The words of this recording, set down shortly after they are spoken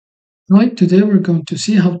Right, today we're going to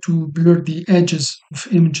see how to blur the edges of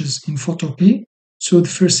images in Photopea. So the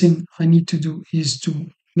first thing I need to do is to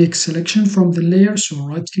make selection from the layer. So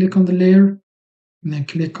right click on the layer and then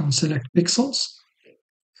click on select pixels.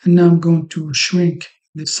 And now I'm going to shrink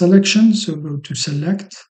the selection. So go to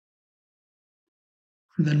select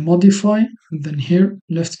and then modify and then here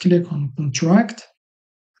left click on contract.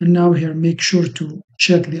 And now here make sure to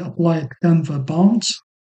check the applied canva bounds.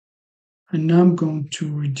 And now I'm going to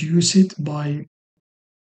reduce it by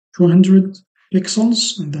 200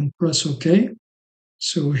 pixels and then press OK.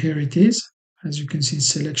 So here it is. As you can see,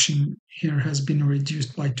 selection here has been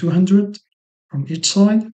reduced by 200 from each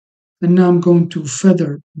side. And now I'm going to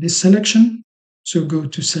feather this selection. So go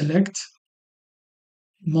to select,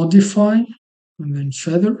 modify, and then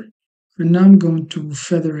feather. And now I'm going to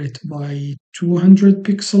feather it by 200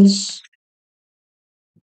 pixels.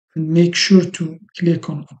 And make sure to click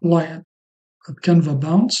on apply at Canva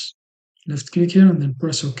bounds. Left click here and then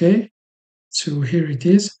press OK. So here it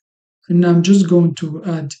is. And I'm just going to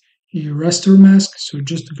add a raster mask. So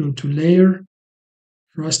just go to layer,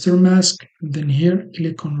 raster mask, and then here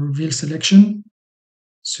click on reveal selection.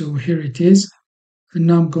 So here it is. And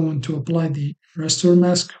now I'm going to apply the raster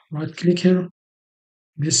mask, right click here.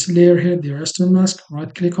 This layer here, the raster mask,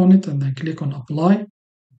 right click on it and then click on apply.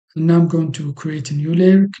 And now I'm going to create a new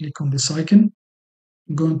layer, click on this icon.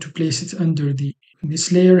 I'm going to place it under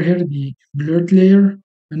this layer here, the blurred layer.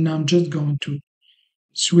 And now I'm just going to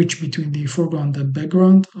switch between the foreground and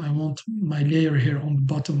background. I want my layer here on the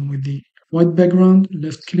bottom with the white background.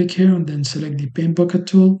 Left click here and then select the paint bucket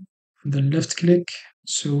tool and then left click.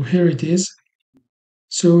 So here it is.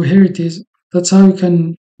 That's how you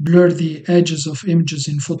can blur the edges of images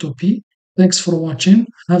in Photopea. Thanks for watching.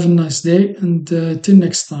 Have a nice day and till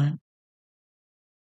next time.